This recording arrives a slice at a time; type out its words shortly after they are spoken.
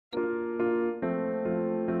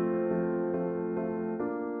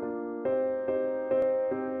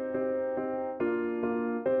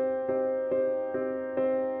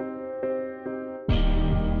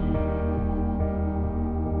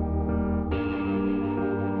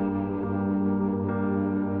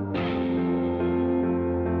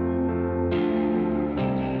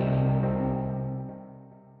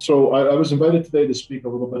So I was invited today to speak a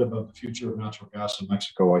little bit about the future of natural gas in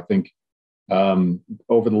Mexico. I think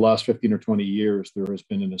over the last 15 or 20 years, there has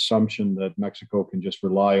been an assumption that Mexico can just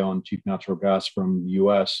rely on cheap natural gas from the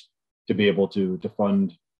US to be able to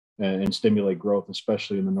fund and stimulate growth,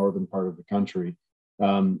 especially in the northern part of the country.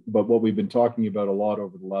 But what we've been talking about a lot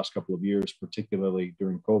over the last couple of years, particularly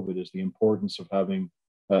during COVID, is the importance of having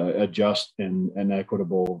a just and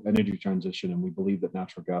equitable energy transition. And we believe that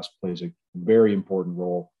natural gas plays a very important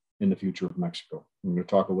role in the future of Mexico. I'm going to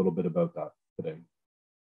talk a little bit about that today.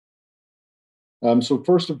 So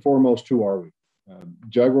first and foremost, who are we?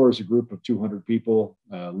 Jaguar is a group of 200 people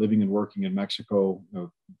living and working in Mexico,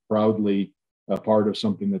 proudly a part of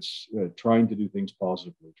something that's trying to do things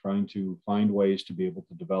positively, trying to find ways to be able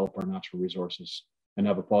to develop our natural resources and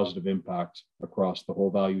have a positive impact across the whole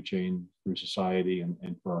value chain through society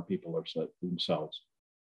and for our people themselves.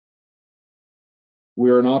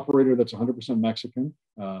 We're an operator that's 100% Mexican.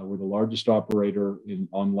 We're the largest operator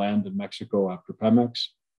on land in Mexico after Pemex.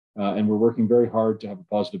 And we're working very hard to have a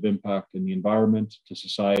positive impact in the environment, to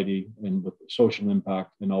society, and with social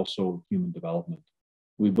impact, and also human development.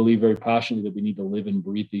 We believe very passionately that we need to live and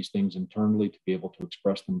breathe these things internally to be able to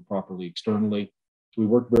express them properly externally. So we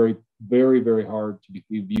work very hard to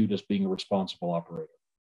be viewed as being a responsible operator.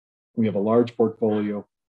 We have a large portfolio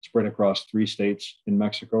spread across 3 states in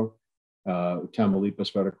Mexico,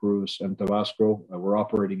 Tamaulipas, Veracruz, and Tabasco. We're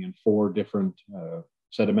operating in 4 different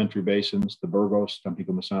sedimentary basins: the Burgos,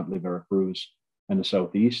 Tampico, Mazatlan, Veracruz, and the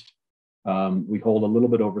Southeast. We hold a little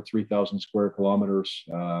bit over 3,000 square kilometers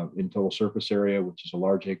in total surface area, which is a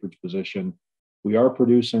large acreage position. We are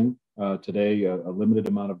producing today a limited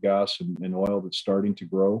amount of gas and oil that's starting to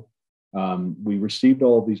grow. We received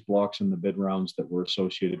all of these blocks in the bid rounds that were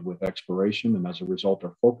associated with exploration, and as a result,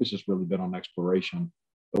 our focus has really been on exploration.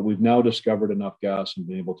 But we've now discovered enough gas and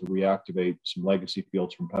been able to reactivate some legacy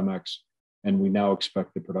fields from Pemex, and we now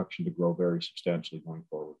expect the production to grow very substantially going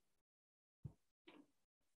forward.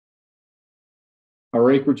 Our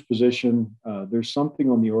acreage position, there's something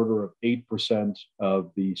on the order of 8% of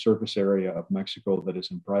the surface area of Mexico that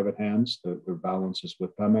is in private hands. The balance is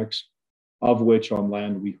with Pemex, of which on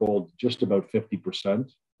land we hold just about 50%.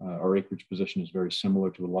 Our acreage position is very similar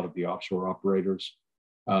to a lot of the offshore operators.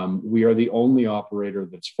 We are the only operator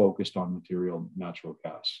that's focused on material natural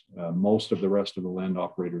gas. Most of the rest of the land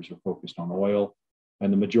operators are focused on oil,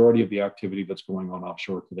 and the majority of the activity that's going on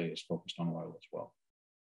offshore today is focused on oil as well.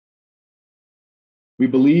 We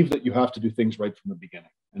believe that you have to do things right from the beginning,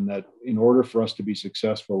 and that in order for us to be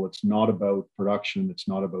successful, it's not about production, it's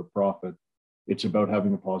not about profit, it's about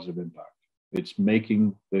having a positive impact. It's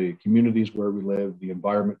making the communities where we live, the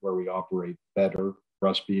environment where we operate better for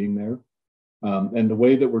us being there. And the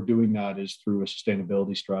way that we're doing that is through a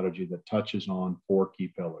sustainability strategy that touches on 4 key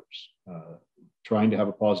pillars. Trying to have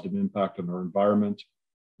a positive impact on our environment,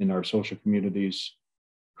 in our social communities,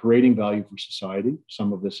 creating value for society.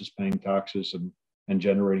 Some of this is paying taxes and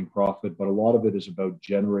generating profit, but a lot of it is about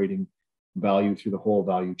generating value through the whole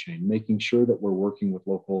value chain, making sure that we're working with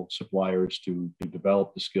local suppliers to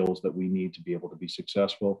develop the skills that we need to be able to be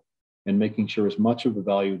successful, and making sure as much of the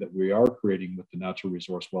value that we are creating with the natural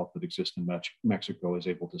resource wealth that exists in Mexico is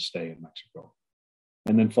able to stay in Mexico.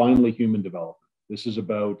 And then finally, human development. This is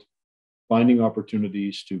about finding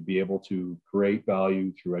opportunities to be able to create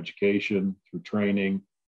value through education, through training,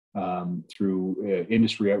 through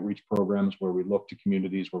industry outreach programs where we look to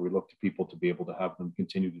communities, where we look to people to be able to have them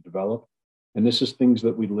continue to develop. And this is things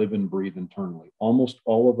that we live and breathe internally. Almost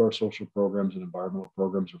all of our social programs and environmental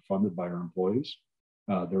programs are funded by our employees.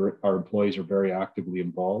 Our employees are very actively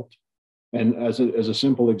involved. And as a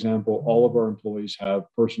simple example, all of our employees have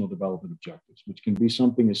personal development objectives, which can be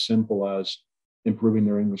something as simple as improving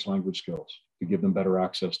their English language skills to give them better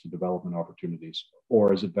access to development opportunities,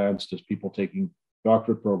 or as advanced as people taking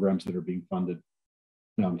doctorate programs that are being funded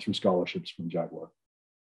through scholarships from Jaguar.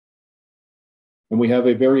 And we have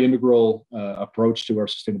a very integral approach to our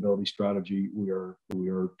sustainability strategy. We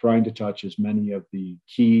are trying to touch as many of the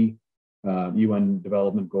key UN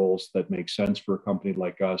development goals that make sense for a company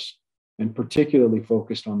like us, and particularly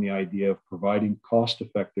focused on the idea of providing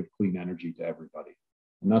cost-effective clean energy to everybody.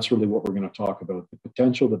 And that's really what we're going to talk about, the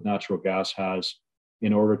potential that natural gas has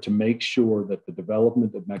in order to make sure that the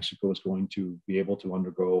development that Mexico is going to be able to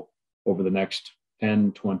undergo over the next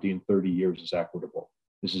 10, 20, and 30 years is equitable.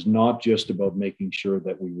 This is not just about making sure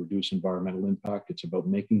that we reduce environmental impact. It's about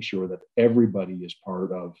making sure that everybody is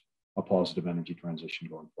part of a positive energy transition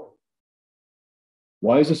going forward.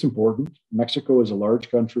 Why is this important? Mexico is a large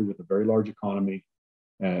country with a very large economy,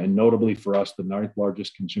 and notably for us, the 9th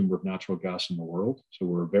largest consumer of natural gas in the world. So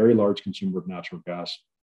we're a very large consumer of natural gas.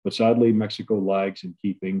 But sadly, Mexico lags in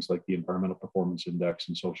key things like the Environmental Performance Index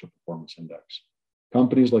and Social Performance Index.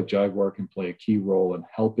 Companies like Jaguar can play a key role in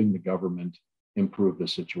helping the government improve the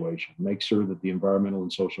situation, make sure that the environmental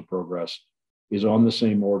and social progress is on the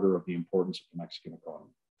same order of the importance of the Mexican economy.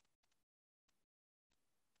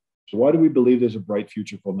 So why do we believe there's a bright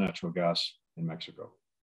future for natural gas in Mexico?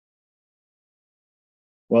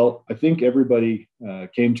 Well, I think everybody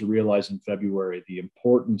came to realize in February the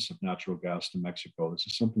importance of natural gas to Mexico. This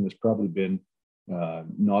is something that's probably been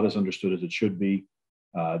not as understood as it should be.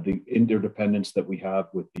 The interdependence that we have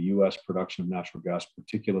with the US production of natural gas,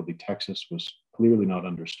 particularly Texas, was clearly not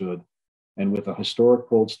understood. And with a historic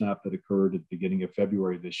cold snap that occurred at the beginning of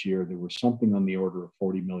February this year, there was something on the order of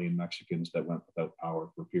 40 million Mexicans that went without power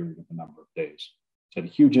for a period of a number of days. It had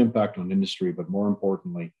a huge impact on industry, but more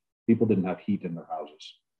importantly, people didn't have heat in their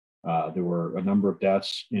houses. There were a number of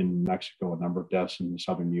deaths in Mexico, a number of deaths in the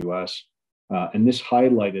southern US. And this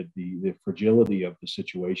highlighted the fragility of the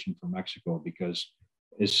situation for Mexico, because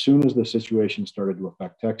as soon as the situation started to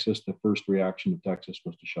affect Texas, the first reaction of Texas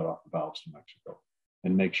was to shut off the valves to Mexico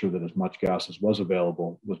and make sure that as much gas as was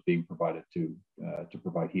available was being provided to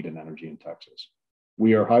provide heat and energy in Texas.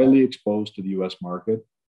 We are highly exposed to the US market.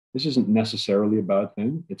 This isn't necessarily a bad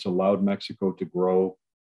thing. It's allowed Mexico to grow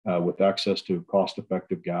with access to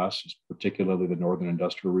cost-effective gas, particularly the northern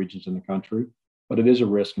industrial regions in the country. But it is a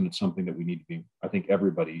risk, and it's something that we need to be, I think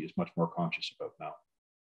everybody is much more conscious about now.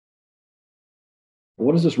 But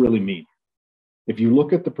what does this really mean? If you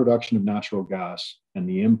look at the production of natural gas and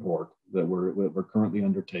the import that we're currently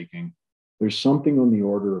undertaking, there's something on the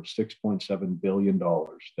order of $6.7 billion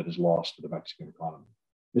that is lost to the Mexican economy.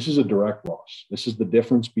 This is a direct loss. This is the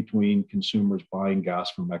difference between consumers buying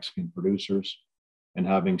gas from Mexican producers and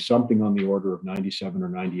having something on the order of 97 or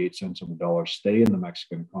 98 cents on the dollar stay in the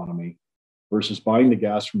Mexican economy versus buying the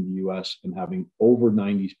gas from the US and having over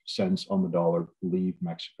 90 cents on the dollar leave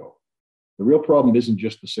Mexico. The real problem isn't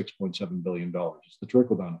just the $6.7 billion, it's the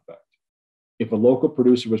trickle-down effect. If a local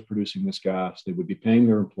producer was producing this gas, they would be paying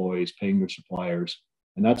their employees, paying their suppliers,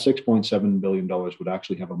 and that $6.7 billion would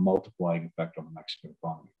actually have a multiplying effect on the Mexican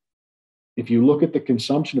economy. If you look at the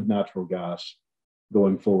consumption of natural gas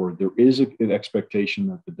going forward, there is an expectation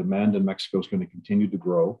that the demand in Mexico is going to continue to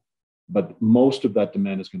grow, but most of that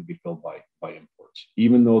demand is going to be filled by imports.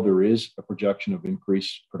 Even though there is a projection of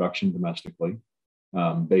increased production domestically,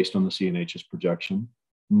 based on the CNH's projection,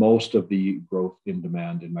 most of the growth in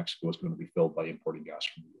demand in Mexico is going to be filled by importing gas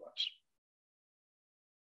from the US.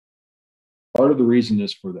 Part of the reason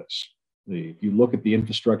is for this. If you look at the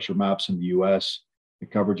infrastructure maps in the US, the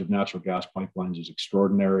coverage of natural gas pipelines is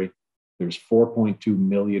extraordinary. There's 4.2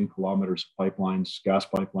 million kilometers of pipelines, gas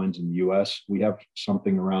pipelines in the US. We have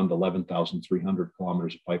something around 11,300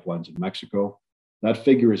 kilometers of pipelines in Mexico. That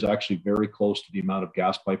figure is actually very close to the amount of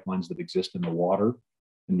gas pipelines that exist in the water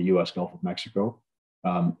in the US Gulf of Mexico.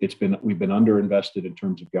 We've been underinvested in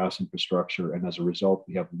terms of gas infrastructure, and as a result,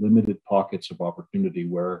 we have limited pockets of opportunity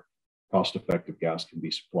where cost-effective gas can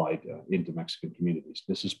be supplied into Mexican communities.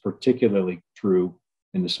 This is particularly true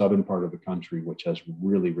in the southern part of the country, which has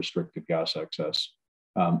really restricted gas access.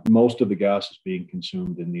 Most of the gas is being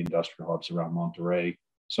consumed in the industrial hubs around Monterrey.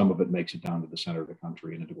 Some of it makes it down to the center of the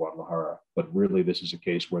country and into Guadalajara. But really, this is a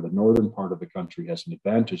case where the northern part of the country has an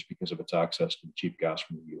advantage because of its access to the cheap gas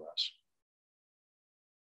from the US.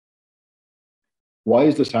 Why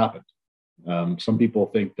has this happened? Some people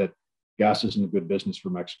think that gas isn't a good business for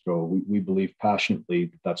Mexico. We believe passionately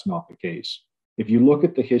that that's not the case. If you look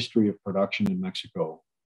at the history of production in Mexico,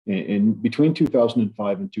 in between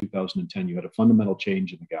 2005 and 2010, you had a fundamental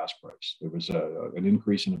change in the gas price. There was an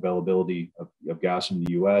increase in availability of gas in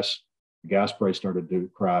the US. The gas price started to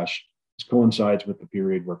crash. This coincides with the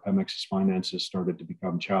period where Pemex's finances started to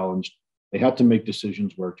become challenged. They had to make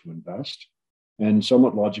decisions where to invest. And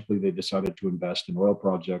somewhat logically, they decided to invest in oil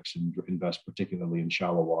projects and invest particularly in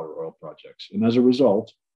shallow water oil projects. And as a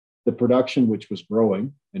result, the production, which was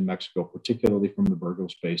growing in Mexico, particularly from the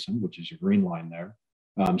Burgos Basin, which is your green line there,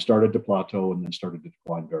 started to plateau and then started to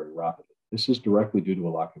decline very rapidly. This is directly due to a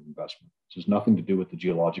lack of investment. This has nothing to do with the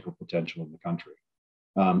geological potential in the country.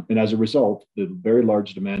 And as a result, the very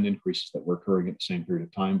large demand increases that were occurring at the same period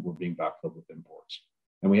of time were being backfilled with imports.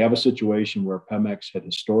 And we have a situation where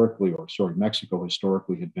Mexico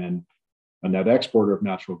historically had been a net exporter of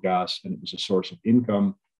natural gas, and it was a source of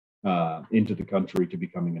income into the country, to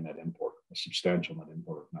becoming a net importer, a substantial net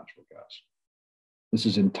importer of natural gas. This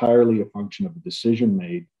is entirely a function of the decision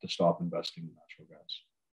made to stop investing in natural gas.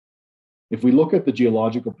 If we look at the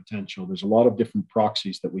geological potential, there's a lot of different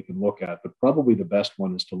proxies that we can look at, but probably the best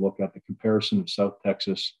one is to look at the comparison of South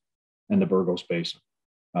Texas and the Burgos Basin.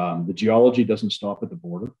 The geology doesn't stop at the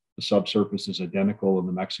border. The subsurface is identical on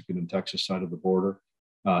the Mexican and Texas side of the border.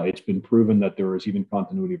 It's been proven that there is even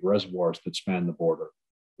continuity of reservoirs that span the border.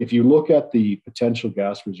 If you look at the potential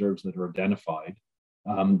gas reserves that are identified,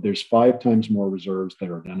 there's 5 times more reserves that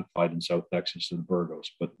are identified in South Texas than Burgos.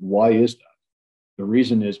 But why is that? The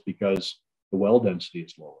reason is because the well density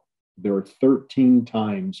is lower. There are 13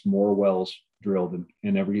 times more wells drilled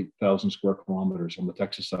in every 1,000 square kilometers on the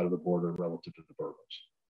Texas side of the border relative to the Burgos.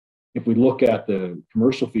 If we look at the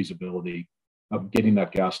commercial feasibility of getting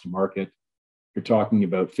that gas to market, you're talking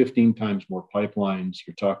about 15 times more pipelines,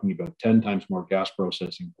 you're talking about 10 times more gas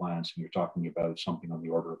processing plants, and you're talking about something on the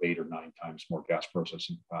order of 8 or 9 times more gas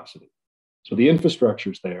processing capacity. So the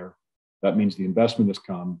infrastructure's there. That means the investment has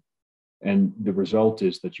come. And the result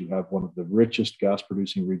is that you have one of the richest gas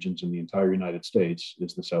producing regions in the entire United States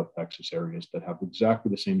is the South Texas areas that have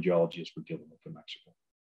exactly the same geology as we're dealing with in Mexico.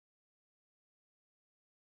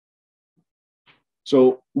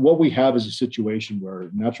 So what we have is a situation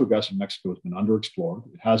where natural gas in Mexico has been underexplored.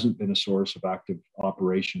 It hasn't been a source of active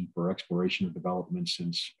operation for exploration or development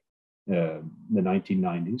since the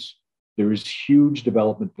 1990s. There is huge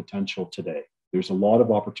development potential today. There's a lot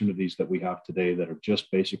of opportunities that we have today that are just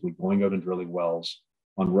basically going out and drilling wells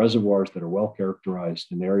on reservoirs that are well characterized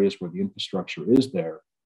in areas where the infrastructure is there.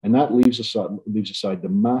 And that leaves aside the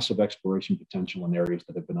massive exploration potential in areas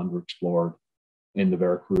that have been underexplored in the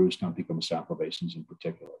Veracruz, Tampico, Mazapa basins in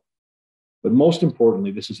particular. But most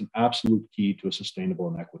importantly, this is an absolute key to a sustainable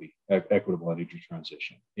and equitable energy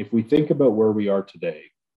transition. If we think about where we are today,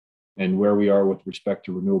 and where we are with respect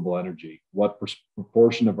to renewable energy, what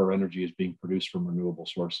proportion of our energy is being produced from renewable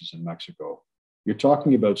sources in Mexico, you're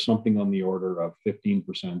talking about something on the order of 15%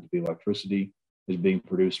 of the electricity is being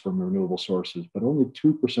produced from renewable sources, but only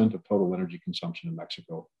 2% of total energy consumption in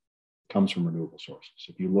Mexico comes from renewable sources.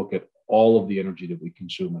 If you look at all of the energy that we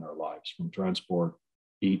consume in our lives, from transport,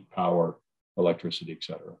 heat, power, electricity, et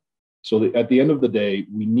cetera. So at the end of the day,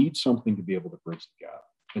 we need something to be able to bridge the gap.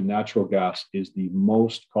 And natural gas is the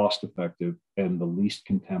most cost-effective and the least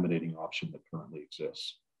contaminating option that currently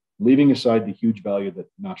exists. Leaving aside the huge value that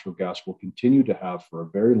natural gas will continue to have for a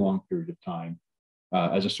very long period of time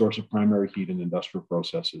as a source of primary heat in industrial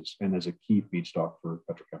processes and as a key feedstock for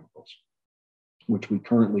petrochemicals, which we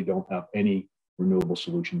currently don't have any renewable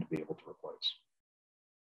solution to be able to replace.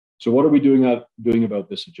 So what are we doing about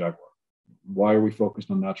this at Jaguar? Why are we focused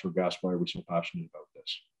on natural gas? Why are we so passionate about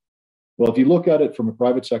this? Well, if you look at it from a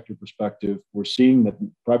private sector perspective, we're seeing that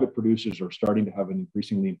private producers are starting to have an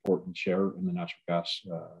increasingly important share in the natural gas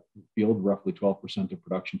field. Roughly 12% of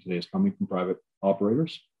production today is coming from private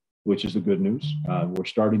operators, which is the good news. We're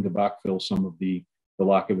starting to backfill some of the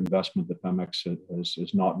lack of investment that Pemex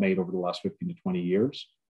has not made over the last 15 to 20 years.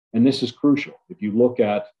 And this is crucial. If you look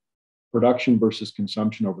at production versus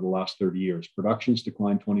consumption over the last 30 years, production's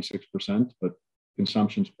declined 26%, but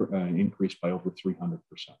consumption's increased by over 300%.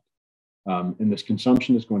 And this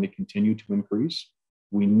consumption is going to continue to increase.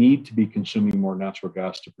 We need to be consuming more natural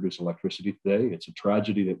gas to produce electricity today. It's a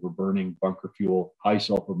tragedy that we're burning bunker fuel, high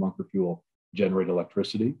sulfur bunker fuel, to generate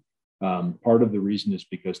electricity. Part of the reason is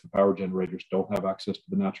because the power generators don't have access to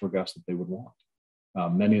the natural gas that they would want.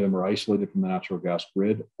 Many of them are isolated from the natural gas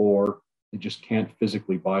grid, or they just can't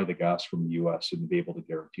physically buy the gas from the US and be able to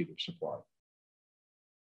guarantee their supply.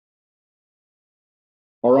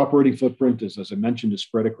 Our operating footprint is, as I mentioned, is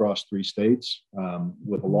spread across 3 states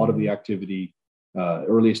with a lot of the activity,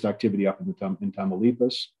 earliest activity up in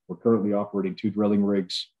Tamaulipas. We're currently operating 2 drilling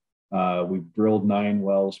rigs. We've drilled 9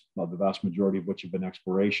 wells, the vast majority of which have been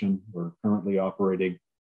exploration. We're currently operating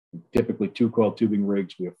typically 2 coiled tubing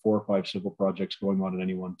rigs. We have 4 or 5 civil projects going on at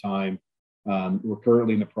any one time. We're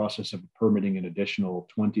currently in the process of permitting an additional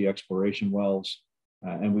 20 exploration wells,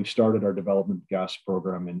 and we've started our development gas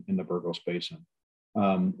program in the Burgos Basin.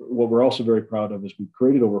 What we're also very proud of is we've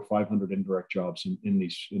created over 500 indirect jobs in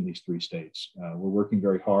these 3 states. We're working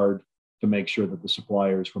very hard to make sure that the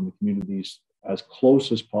suppliers from the communities as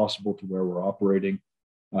close as possible to where we're operating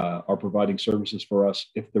are providing services for us.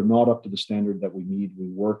 If they're not up to the standard that we need, we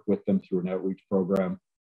work with them through an outreach program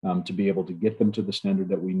to be able to get them to the standard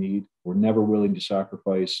that we need. We're never willing to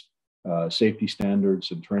sacrifice safety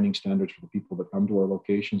standards and training standards for the people that come to our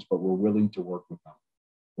locations, but we're willing to work with them.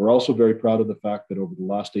 We're also very proud of the fact that over the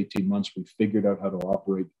last 18 months, we've figured out how to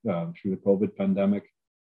operate through the COVID pandemic.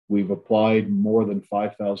 We've applied more than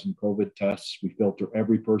 5,000 COVID tests. We filter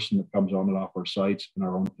every person that comes on and off our sites in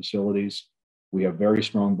our own facilities. We have very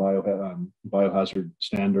strong biohazard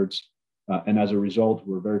standards. And as a result,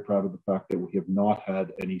 we're very proud of the fact that we have not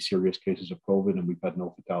had any serious cases of COVID and we've had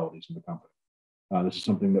no fatalities in the company. This is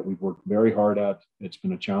something that we've worked very hard at. It's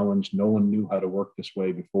been a challenge. No one knew how to work this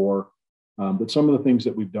way before. But some of the things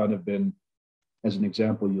that we've done have been, as an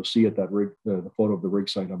example, you'll see at that rig, the photo of the rig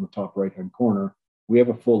site on the top right-hand corner, we have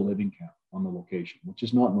a full living camp on the location, which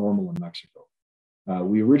is not normal in Mexico.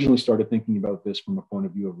 We originally started thinking about this from a point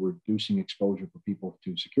of view of reducing exposure for people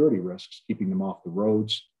to security risks, keeping them off the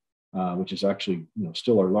roads, which is actually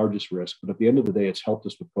still our largest risk. But at the end of the day, it's helped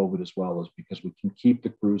us with COVID as well, is because we can keep the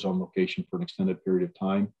crews on location for an extended period of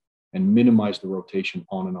time and minimize the rotation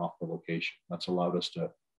on and off the location. That's allowed us to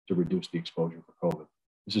reduce the exposure for COVID.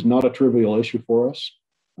 This is not a trivial issue for us.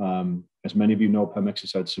 As many of you know, Pemex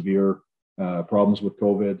has had severe problems with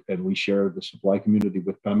COVID, and we share the supply community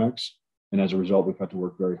with Pemex. And as a result, we've had to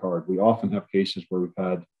work very hard. We often have cases where we've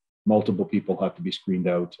had multiple people have to be screened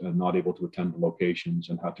out and not able to attend the locations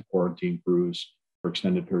and have to quarantine crews for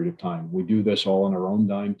extended period of time. We do this all on our own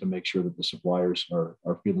dime to make sure that the suppliers are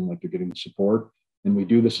feeling like they're getting the support. And we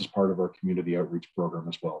do this as part of our community outreach program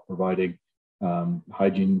as well, providing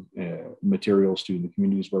hygiene materials to the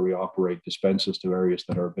communities where we operate, dispenses to areas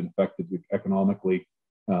that have been affected economically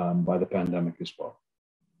by the pandemic as well.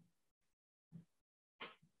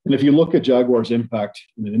 And if you look at Jaguar's impact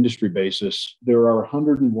on an industry basis, there are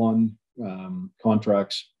 101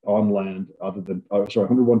 contracts on land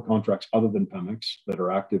 101 contracts other than Pemex that are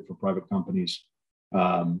active for private companies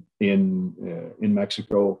in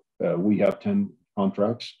Mexico. We have 10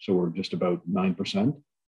 contracts, so we're just about 9%.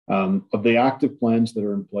 Of the active plans that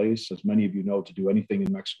are in place, as many of you know, to do anything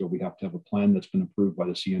in Mexico, we have to have a plan that's been approved by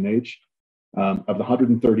the CNH. Of the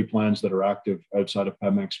 130 plans that are active outside of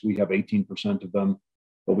Pemex, we have 18% of them.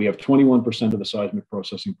 But we have 21% of the seismic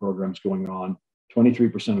processing programs going on,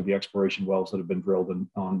 23% of the exploration wells that have been drilled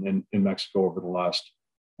in Mexico over the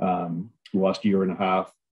last year and a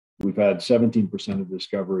half. We've had 17% of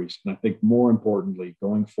discoveries. And I think more importantly,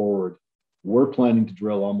 going forward, we're planning to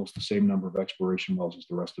drill almost the same number of exploration wells as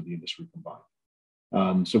the rest of the industry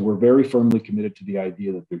combined. So we're very firmly committed to the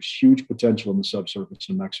idea that there's huge potential in the subsurface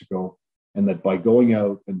in Mexico, and that by going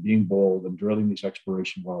out and being bold and drilling these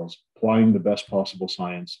exploration wells, applying the best possible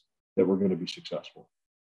science, that we're going to be successful.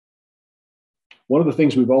 One of the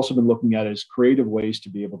things we've also been looking at is creative ways to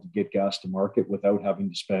be able to get gas to market without having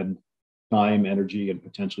to spend time, energy, and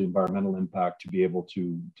potentially environmental impact to be able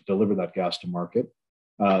to deliver that gas to market.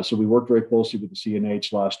 So we worked very closely with the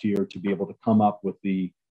CNH last year to be able to come up with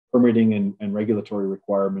the permitting and regulatory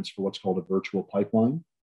requirements for what's called a virtual pipeline.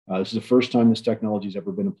 This is the first time this technology has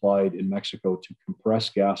ever been applied in Mexico to compress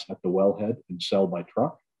gas at the wellhead and sell by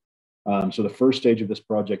truck. So the first stage of this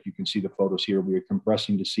project, you can see the photos here, we are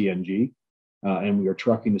compressing to CNG and we are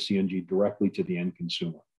trucking the CNG directly to the end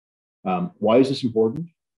consumer. Why is this important?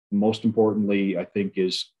 Most importantly, I think,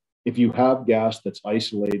 is if you have gas that's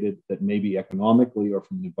isolated, that maybe economically or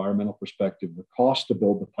from an environmental perspective, the cost to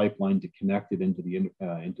build the pipeline to connect it into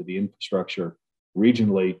the infrastructure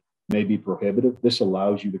regionally may be prohibitive. This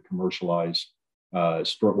allows you to commercialize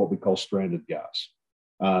what we call stranded gas.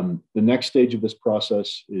 The next stage of this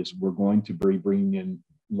process is we're going to be bringing in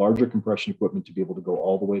larger compression equipment to be able to go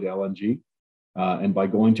all the way to LNG. And by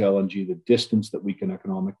going to LNG, the distance that we can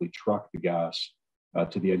economically truck the gas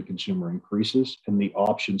to the end consumer increases, and the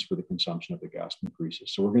options for the consumption of the gas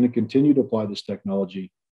increases. So we're going to continue to apply this technology,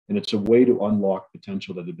 and it's a way to unlock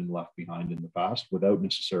potential that had been left behind in the past without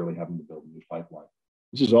necessarily having to build a new pipeline.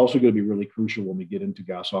 This is also going to be really crucial when we get into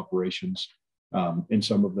gas operations in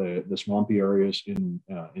some of the swampy areas in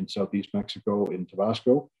Southeast Mexico, in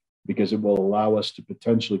Tabasco, because it will allow us to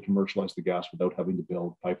potentially commercialize the gas without having to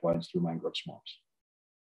build pipelines through mangrove swamps.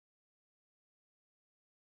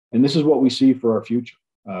 And this is what we see for our future.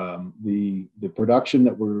 The production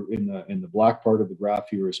that we're in the black part of the graph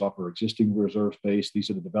here is off our existing reserve base. These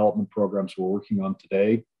are the development programs we're working on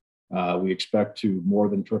today. We expect to more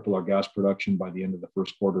than triple our gas production by the end of the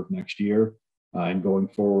first quarter of next year. And going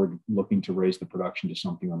forward, looking to raise the production to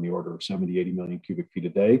something on the order of 70, 80 million cubic feet a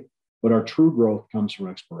day. But our true growth comes from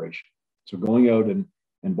exploration. So going out and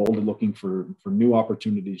boldly looking for new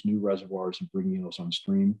opportunities, new reservoirs, and bringing those on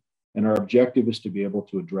stream. And our objective is to be able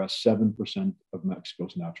to address 7% of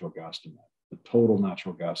Mexico's natural gas demand, the total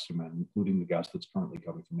natural gas demand, including the gas that's currently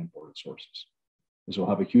coming from imported sources. This will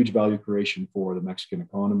have a huge value creation for the Mexican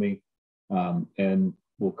economy, and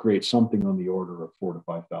will create something on the order of 4,000 to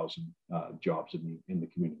 5,000 jobs in the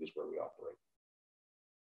communities where we operate.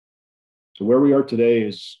 So where we are today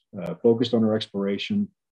is focused on our exploration,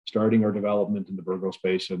 starting our development in the Burgos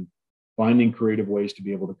Basin, finding creative ways to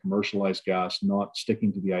be able to commercialize gas, not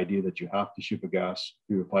sticking to the idea that you have to ship a gas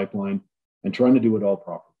through a pipeline, and trying to do it all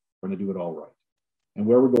properly, trying to do it all right. And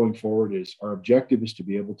where we're going forward is our objective is to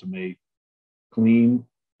be able to make clean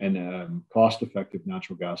and cost-effective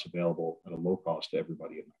natural gas available at a low cost to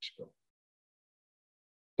everybody in Mexico.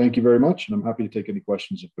 Thank you very much, and I'm happy to take any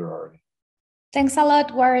questions if there are any. Thanks a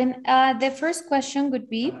lot, Warren. The first question would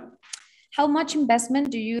be, how much investment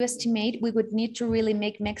do you estimate we would need to really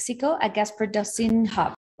make Mexico a gas producing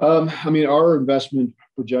hub? Our investment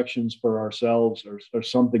projections for ourselves are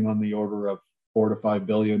something on the order of 4 to 5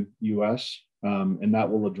 billion US, and that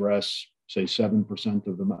will address, say, 7%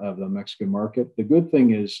 of the Mexican market. The good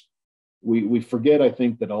thing is we forget, I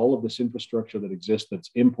think, that all of this infrastructure that exists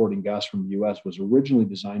that's importing gas from the US was originally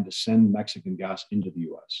designed to send Mexican gas into the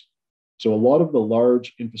US. So a lot of the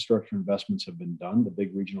large infrastructure investments have been done. The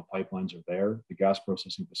big regional pipelines are there. The gas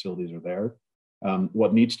processing facilities are there.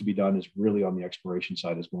 What needs to be done is really on the exploration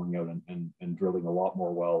side, is going out and drilling a lot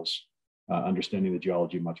more wells, understanding the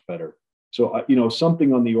geology much better. So,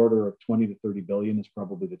 something on the order of 20 to 30 billion is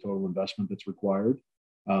probably the total investment that's required.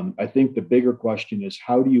 I think the bigger question is,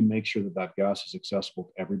 how do you make sure that that gas is accessible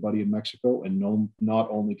to everybody in Mexico, and not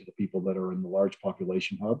only to the people that are in the large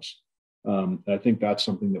population hubs? I think that's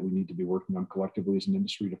something that we need to be working on collectively as an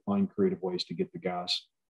industry, to find creative ways to get the gas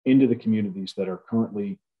into the communities that are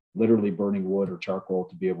currently literally burning wood or charcoal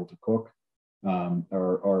to be able to cook,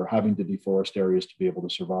 or having to deforest areas to be able to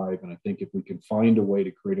survive. And I think if we can find a way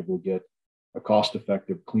to creatively get a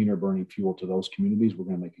cost-effective, cleaner burning fuel to those communities, we're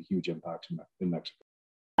going to make a huge impact in Mexico.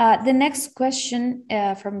 The next question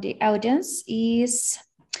from the audience is,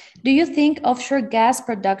 do you think offshore gas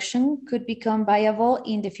production could become viable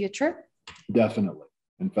in the future? Definitely.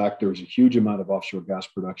 In fact, there's a huge amount of offshore gas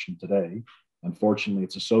production today. Unfortunately,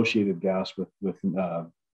 it's associated gas with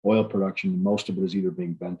oil production. Most of it is either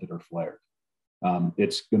being vented or flared.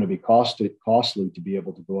 It's going to be costly to be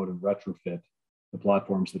able to go out and retrofit the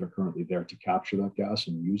platforms that are currently there to capture that gas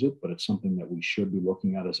and use it, but it's something that we should be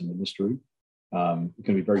looking at as an industry. It's going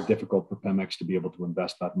to be very difficult for Pemex to be able to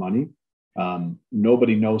invest that money.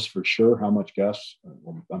 Nobody knows for sure how much gas.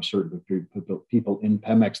 I'm certain that people in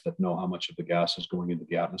Pemex that know how much of the gas is going into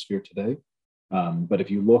the atmosphere today. But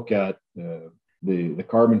if you look at the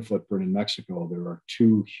carbon footprint in Mexico, there are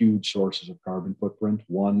two huge sources of carbon footprint.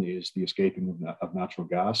 One is the escaping of natural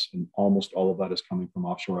gas, and almost all of that is coming from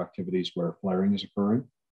offshore activities where flaring is occurring,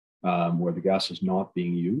 where the gas is not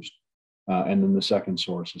being used. And then the second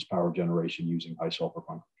source is power generation using high sulfur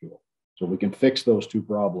bunker fuel. So we can fix those two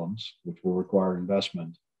problems, which will require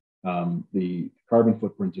investment. The carbon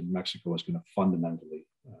footprint in Mexico is going to fundamentally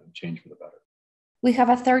change for the better. We have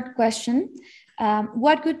a third question.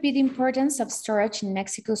 What would be the importance of storage in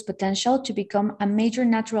Mexico's potential to become a major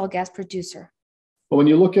natural gas producer? Well, when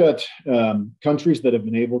you look at countries that have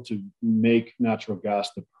been able to make natural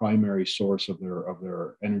gas the primary source of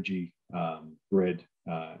their energy grid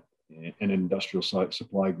and industrial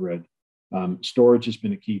supply grid, storage has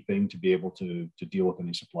been a key thing to be able to deal with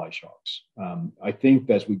any supply shocks. I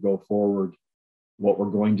think as we go forward, what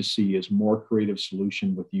we're going to see is more creative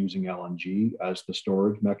solution with using LNG as the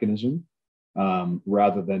storage mechanism,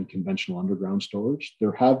 rather than conventional underground storage.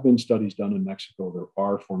 There have been studies done in Mexico. There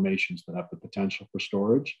are formations that have the potential for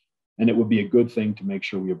storage, and it would be a good thing to make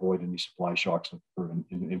sure we avoid any supply shocks that occurred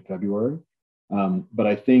in February. But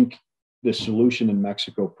I think the solution in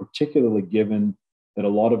Mexico, particularly given that a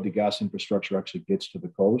lot of the gas infrastructure actually gets to the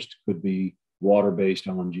coast, could be water-based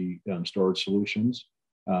LNG storage solutions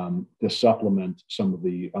to supplement some of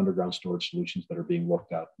the underground storage solutions that are being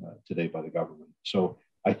looked at today by the government. So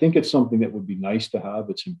I think it's something that would be nice to have.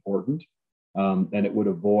 It's important, and it would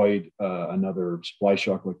avoid another supply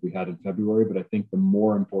shock like we had in February. But I think the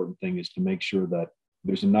more important thing is to make sure that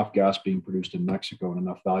there's enough gas being produced in Mexico and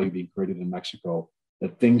enough value being created in Mexico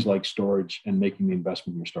that things like storage and making the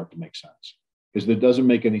investment here start to make sense. Because it doesn't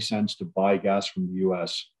make any sense to buy gas from the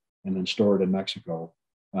US and then store it in Mexico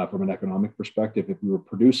from an economic perspective. If we were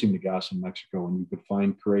producing the gas in Mexico and you could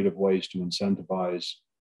find creative ways to incentivize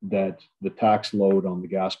that the tax load on the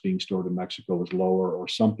gas being stored in Mexico was lower, or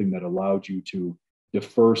something that allowed you to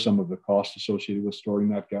defer some of the costs associated with storing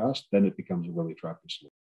that gas, then it becomes a really attractive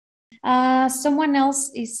solution. Someone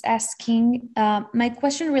else is asking, my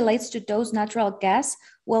question relates to those natural gas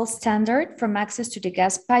well standard from access to the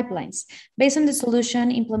gas pipelines. Based on the solution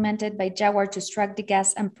implemented by Jaguar to extract the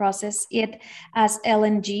gas and process it as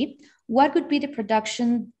LNG, what would be the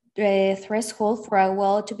production threshold for a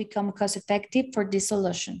well to become cost effective for this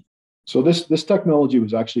solution? So this technology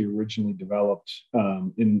was actually originally developed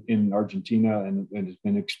in Argentina and has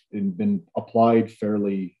been applied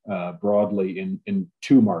fairly broadly in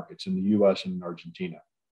two markets, in the US and in Argentina.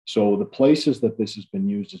 So the places that this has been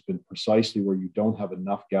used has been precisely where you don't have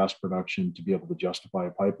enough gas production to be able to justify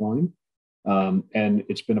a pipeline. And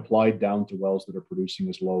it's been applied down to wells that are producing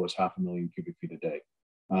as low as 500,000 cubic feet a day.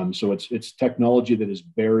 So it's technology that is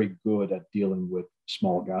very good at dealing with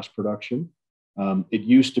small gas production. It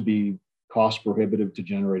used to be cost prohibitive to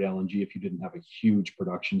generate LNG if you didn't have a huge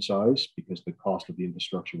production size because the cost of the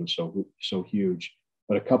infrastructure was so huge.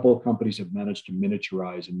 But a couple of companies have managed to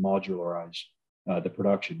miniaturize and modularize the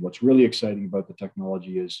production. What's really exciting about the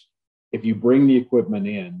technology is if you bring the equipment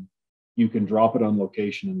in, you can drop it on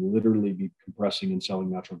location and literally be compressing and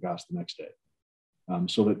selling natural gas the next day.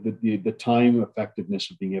 So that the time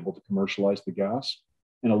effectiveness of being able to commercialize the gas.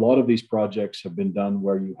 And a lot of these projects have been done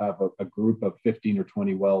where you have a group of 15 or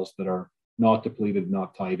 20 wells that are not depleted,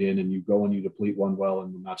 not tied in, and you go and you deplete one well,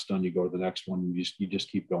 and when that's done, you go to the next one, and you just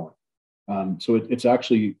keep going. So it's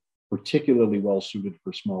actually particularly well suited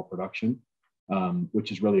for small production,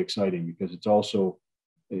 which is really exciting because it's also,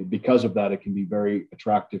 because of that, it can be very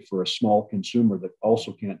attractive for a small consumer that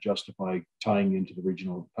also can't justify tying into the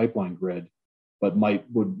regional pipeline grid, but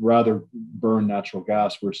would rather burn natural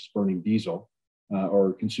gas versus burning diesel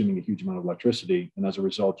or consuming a huge amount of electricity. And as a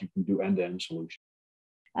result, you can do end-to-end solutions.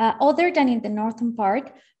 Other than in the northern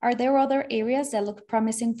part, are there other areas that look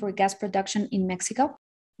promising for gas production in Mexico?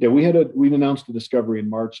 Yeah, we announced a discovery in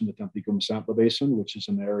March in the Tampico-Mazantla Basin, which is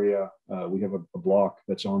an area, we have a block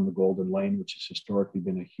that's on the Golden Lane, which has historically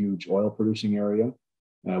been a huge oil producing area.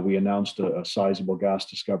 We announced a sizable gas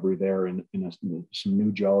discovery there in some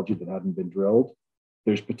new geology that hadn't been drilled.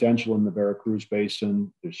 There's potential in the Veracruz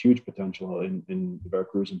Basin. There's huge potential in the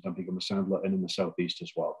Veracruz and Tampico-Mazantla and in the southeast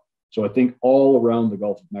as well. So I think all around the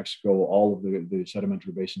Gulf of Mexico, all of the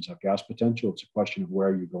sedimentary basins have gas potential. It's a question of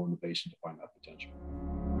where you go in the basin to find that potential.